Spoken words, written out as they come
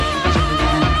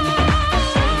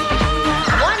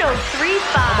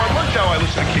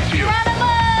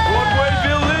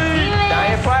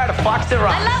the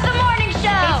rock. I love the morning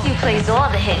show. KTU plays all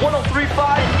the hits. 103.5. The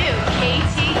new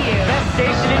KTU. Best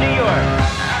station in New York.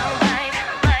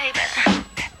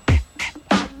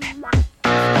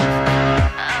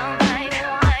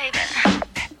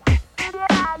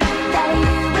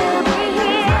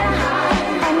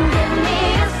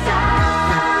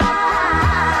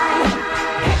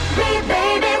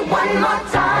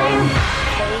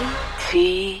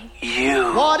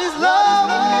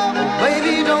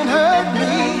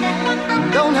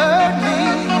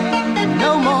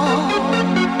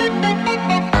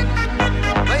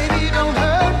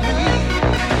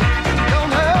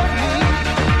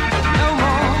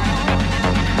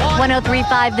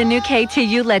 103.5, the new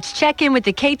KTU. Let's check in with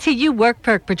the KTU Work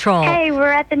Perk Patrol. Hey,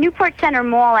 we're at the Newport Center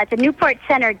Mall at the Newport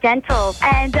Center Dental,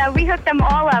 and we hooked them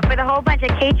all up with a whole bunch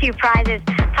of KTU prizes,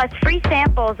 plus free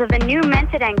samples of the new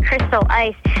Mentadent Crystal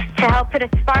Ice to help put a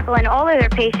sparkle in all of their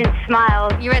patients'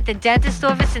 smiles. You're at the dentist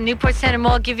office in Newport Center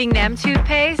Mall giving them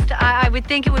toothpaste? I would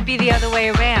think it would be the other way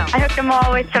around. I hooked them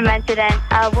all with some Mentadent,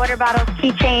 water bottles,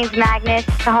 keychains, magnets,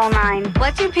 the whole nine.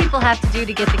 What do people have to do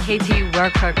to get the KTU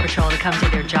Work Perk Patrol to come to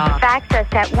their job? Fax us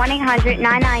at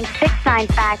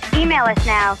 1-800-9969-FAX. Email us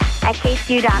now at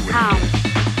KTU.com.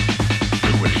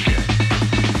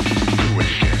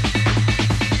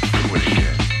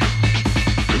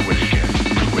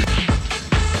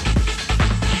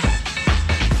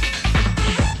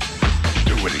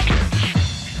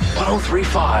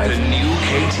 The new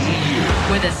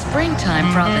KTU. With a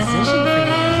springtime proposition for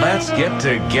you. Let's get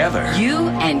together. You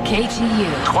and KTU.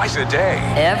 Twice a day.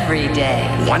 Every day.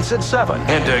 Once at 7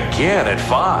 and again at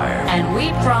 5. And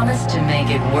we promise to make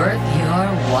it worth your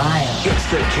while. It's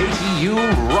the KTU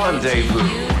Rendezvous.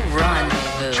 KTU Rendezvous.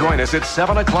 Join us at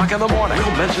 7 o'clock in the morning.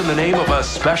 We'll mention the name of a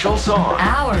special song.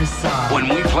 Our song. When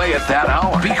we play at that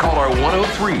hour, be caller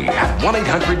 103 at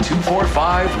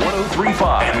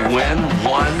 1-800-245-1035 and win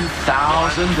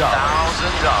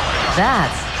 $1,000.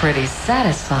 That's pretty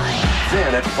satisfying.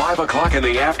 Then at 5 o'clock in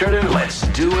the afternoon, let's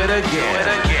do it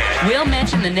again. We'll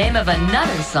mention the name of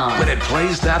another song. When it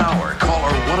plays that hour,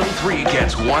 caller 103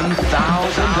 gets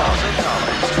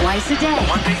 $1,000. Twice a day.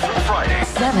 Monday through Friday.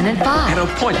 7 and 5. An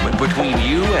appointment between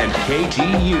you and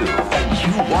KTU. And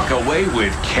you walk away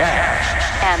with cash.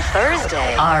 And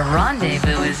Thursday, our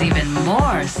rendezvous is even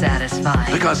more satisfying.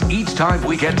 Because each time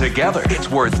we get together, it's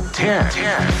worth $10,000.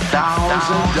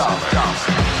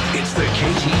 It's the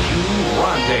KTU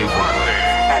Rendezvous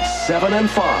at 7 and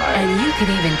 5. And you can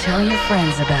even tell your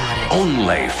friends about it.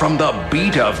 Only from the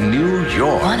beat of New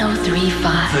York.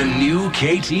 103.5. The new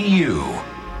KTU.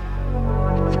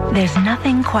 There's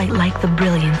nothing quite like the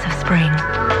brilliance of spring.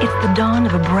 It's the dawn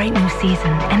of a bright new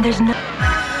season, and there's no...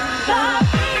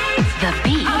 The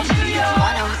beat.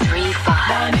 103.5.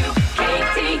 The new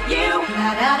KTU.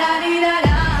 La da da dee da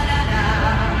da da da.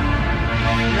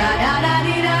 La da da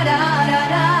dee da da da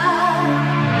da.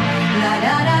 La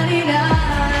da da dee da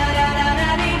da da da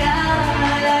dee da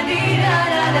da dee da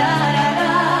da da da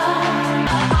da.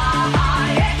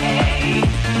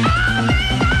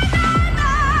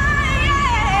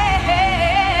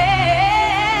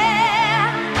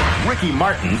 Ricky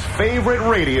Martin's favorite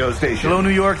radio station. Hello,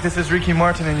 New York. This is Ricky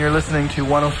Martin, and you're listening to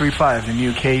 103.5, the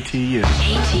new KTU.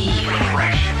 KTU.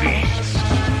 Fresh beats.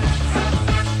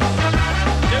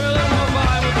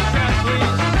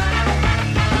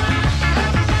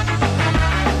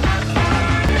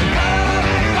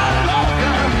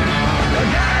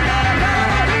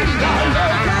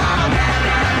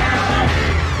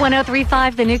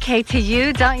 .103.5, the new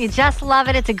KTU. Don't you just love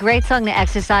it? It's a great song to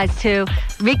exercise to.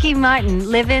 Ricky Martin,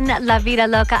 Livin' La Vida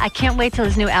Loca. I can't wait till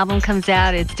his new album comes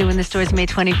out. It's due in the stores May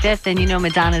 25th, and you know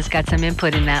Madonna's got some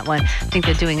input in that one. I think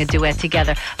they're doing a duet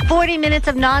together. 40 minutes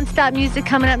of nonstop music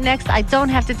coming up next. I don't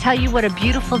have to tell you what a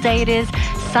beautiful day it is.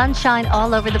 Sunshine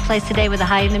all over the place today with a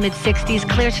high in the mid-60s.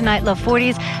 Clear tonight, low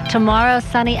 40s. Tomorrow,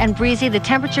 sunny and breezy. The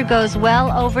temperature goes well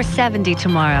over 70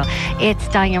 tomorrow. It's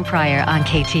Diane Pryor on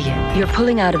KTU. You're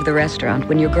pulling out of the restaurant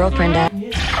when your girlfriend asks...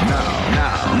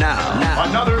 Now.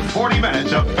 Another 40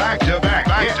 minutes of back-to-back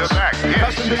hits.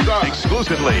 Custom designed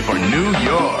exclusively for New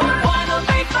York. The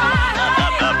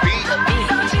beat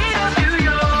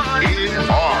is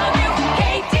on.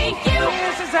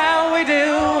 This is how we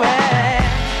do it.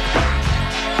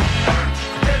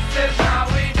 This is how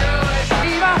we do it.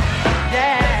 Viva.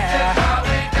 Yeah. This is how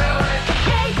we do it.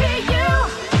 KTU.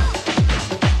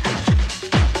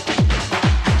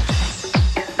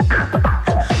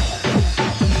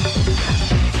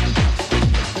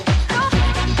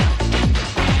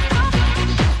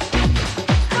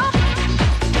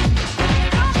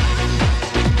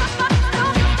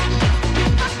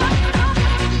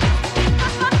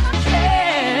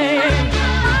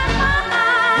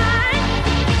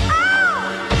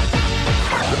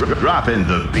 dropping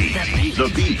the beat. The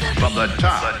beat from the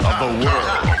top of the world.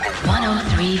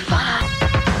 103.5.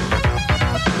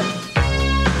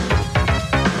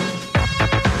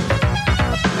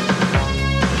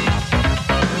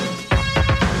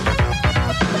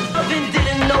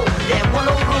 Didn't know that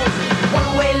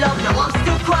one-way love, now I'm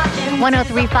still crying.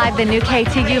 103.5, the new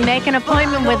KTU. Make an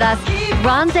appointment with us.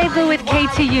 Rendezvous with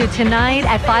KTU tonight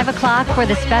at 5 o'clock for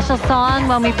the special song.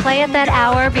 When we play at that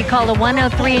hour, be called a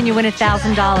 103 and you win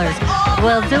 $1,000.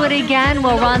 We'll do it again.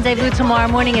 We'll rendezvous tomorrow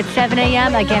morning at 7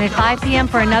 a.m., again at 5 p.m.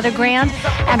 for another grand.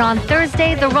 And on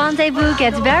Thursday, the rendezvous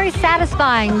gets very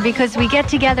satisfying because we get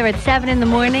together at 7 in the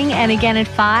morning and again at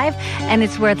 5, and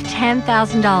it's worth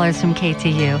 $10,000 from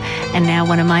KTU. And now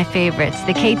one of my favorites,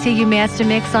 the KTU Master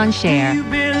Mix on Share. You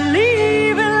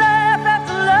believe in life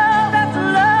after love, after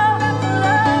love, after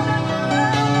love.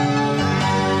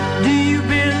 Do you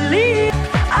believe?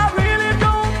 I really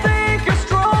don't think you're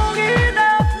strong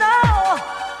enough now.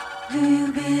 Do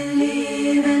you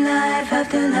believe in life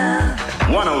after love?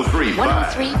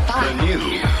 103.5. The new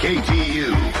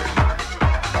KTU.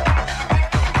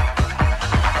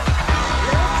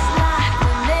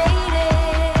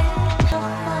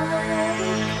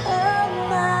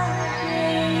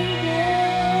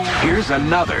 Here's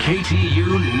another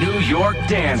KTU New York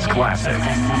dance classic.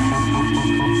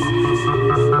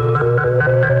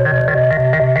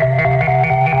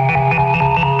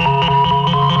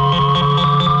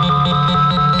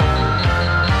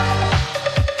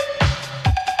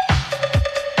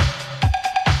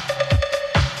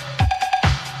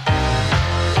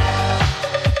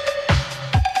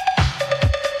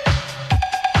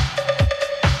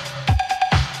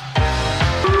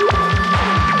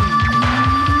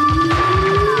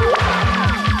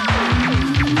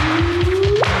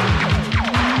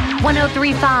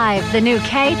 .103.5, the new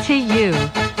KTU.